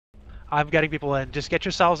I'm getting people in. Just get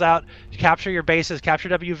yourselves out, capture your bases, capture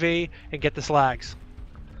WV, and get the slags.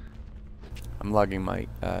 I'm logging my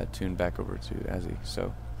tune back over to Azzy,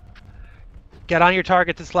 so. Get on your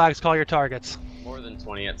targets at slags, call your targets. More than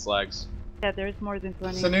 20 at slags. Yeah, there's more than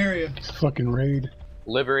 20. Scenario. Fucking raid.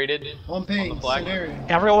 Liberated. On ping. On the flag. Scenario.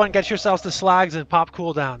 Everyone get yourselves to slags and pop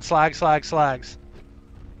cooldown. Slag, slag, slags.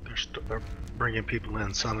 They're bringing people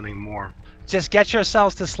in, summoning more. Just get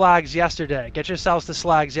yourselves to slags yesterday. Get yourselves to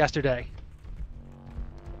slags yesterday.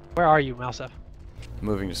 Where are you, Malseph?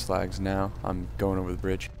 Moving to slags now. I'm going over the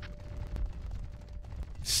bridge.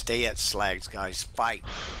 Stay at slags, guys. Fight.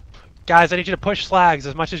 Guys, I need you to push slags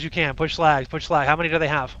as much as you can. Push slags, push slag. How many do they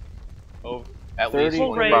have? Oh, at 30, least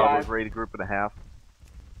Full raid. probably raid a group and a half.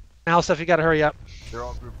 Malseph, you gotta hurry up. They're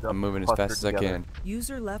all grouped up. I'm moving as clustered fast as I together. can.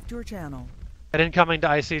 User left your channel. Get incoming to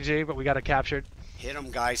ICG, but we got it captured. Hit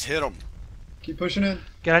them, guys. Hit them. Keep pushing in.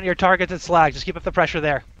 Get on your targets at slag. Just keep up the pressure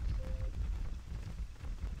there.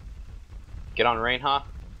 Get on Rainha.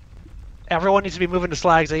 Everyone needs to be moving to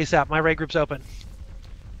slags ASAP. My raid group's open.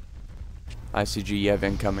 ICG, you have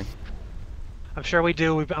incoming. I'm sure we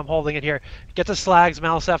do. I'm holding it here. Get to slags,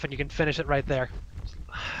 Malseph, and you can finish it right there.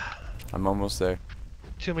 I'm almost there.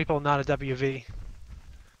 2 people, not a WV.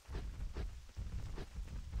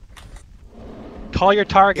 Call your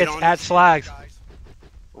targets at slags.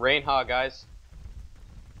 Rainha, guys.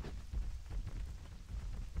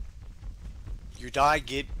 You die,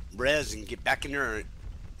 get res and get back in there and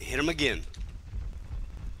hit them again.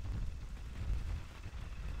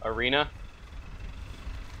 Arena.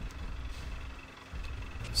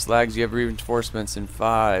 Slags, you have reinforcements in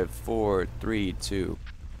 5, 4, 3, 2.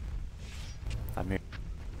 I'm here.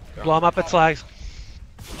 Blow them up at slags.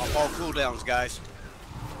 Off all cooldowns, guys.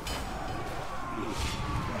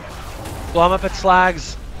 Blow them up at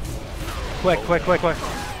slags. Quick, quick, quick, quick.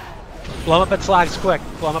 Blow them up at slags, quick.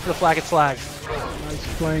 Blow them up at the flag at slags. Nice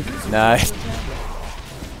flank. Nice.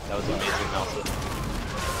 That was amazing, Malseph.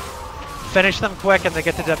 Finish them quick and they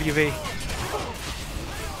get to WV.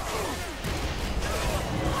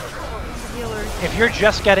 Healers. If you're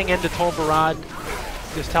just getting into Tol Barad,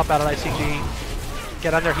 just help out at ICG.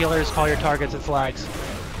 Get on their healers, call your targets at flags.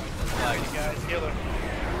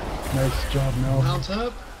 Nice job, Mel. Mount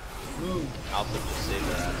up. Move. Malseph just saved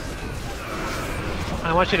their ass.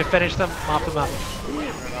 I want you to finish them, mop them up.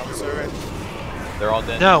 They're all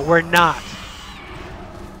dead. No, we're not.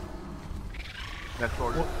 Next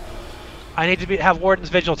order. I need to have Warden's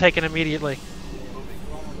Vigil taken immediately.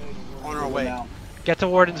 On our way. Get to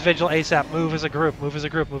Warden's Vigil ASAP. Move as a group, move as a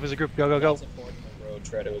group, move as a group. Go, go, go.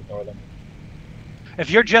 Try to ignore them. If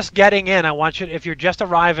you're just getting in, I want you to, if you're just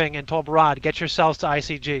arriving in Tol Barad, get yourselves to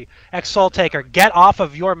ICG. Ex-Soul Taker, get off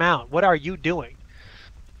of your mount. What are you doing?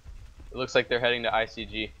 It looks like they're heading to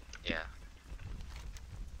ICG. Yeah.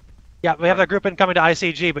 Yeah, we have that group incoming to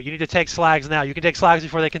ICG, but you need to take slags now. You can take slags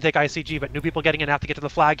before they can take ICG, but new people getting in have to get to the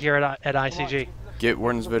flag here at ICG. Get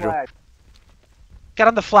Warden's Vigil. Get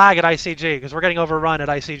on the flag at ICG, because we're getting overrun at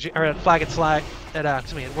ICG, or at flag at slag, at,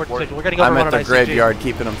 excuse me, at Warden's Vigil. We're getting I'm overrun at the ICG. graveyard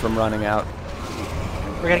keeping them from running out.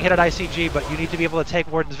 We're getting hit at ICG, but you need to be able to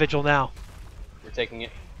take Warden's Vigil now. We're taking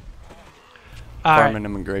it. Farming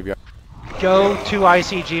them in graveyard. Go to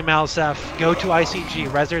ICG, Malseph. Go to ICG.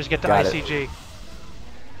 Rezzers, get to Got it. ICG.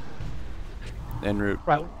 En route.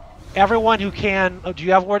 Right. Everyone who can. Oh, do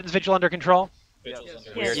you have Warden's Vigil under control? Vigil's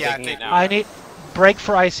under Yes. We are taking it now. I need break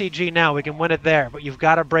for ICG now. We can win it there, but you've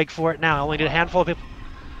got to break for it now. I only need a handful of people.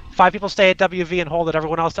 5 people stay at WV and hold it.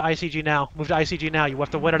 Everyone else to ICG now. Move to ICG now. You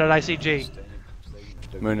have to win it at ICG.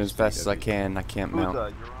 Moving as fast as I can. I can't mount. Your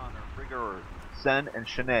Honor, Rigor, Sen, and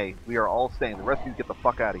Shanae, we are all staying. The rest of you get the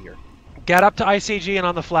fuck out of here. Get up to ICG and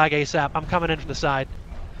on the flag ASAP. I'm coming in from the side.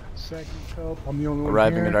 Second help. I'm the only one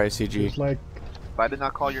Arriving here. at ICG. It's like If I did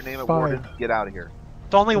not call your name at 5. Warden, get out of here.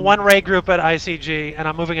 It's only one raid group at ICG, and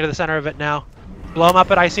I'm moving into the center of it now. Blow them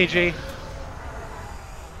up at ICG.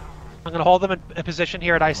 I'm going to hold them in position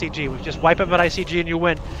here at ICG. We just wipe them at ICG and you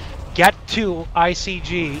win. Get to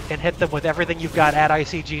ICG and hit them with everything you've got at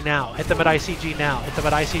ICG now. Hit them at ICG now. Hit them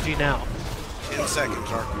at ICG now. 10 seconds,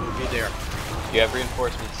 Ark. We'll be there. You have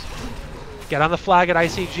reinforcements. Get on the flag at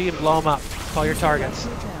ICG and blow them up. Call your targets.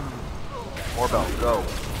 More bell, go.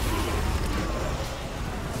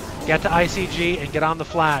 Get to ICG and get on the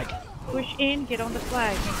flag. Push in, get on the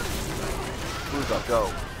flag. Uza, go.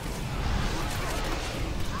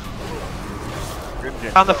 Grimjin,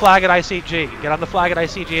 Get on the go. flag at ICG. Get on the flag at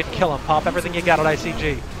ICG and kill them. Pop everything you got at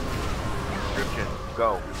ICG. Grimjin,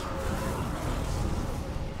 go.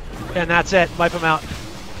 And that's it. Wipe them out.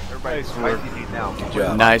 Everybody, ICG now. Good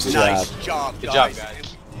job. Nice job. Nice job, Good job, guys.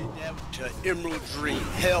 guys. To Emerald Dream.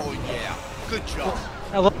 Hell yeah. Good job.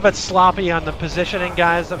 A little bit sloppy on the positioning,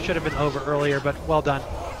 guys. That should have been over earlier, but well done.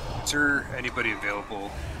 Is there anybody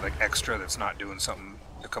available, like extra, that's not doing something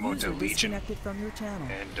to come out to Legion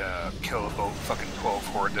and kill about fucking 12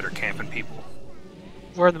 horde that are camping people?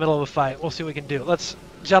 We're in the middle of a fight. We'll see what we can do. Let's,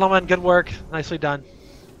 gentlemen, good work. Nicely done.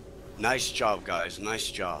 Nice job, guys.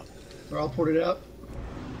 Nice job. We're all ported out.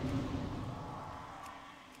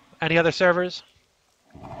 Any other servers?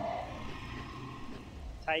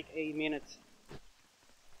 Take 8 minutes.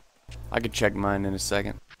 I could check mine in a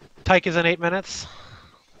second. Tyke is in 8 minutes.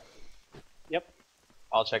 Yep.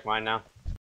 I'll check mine now.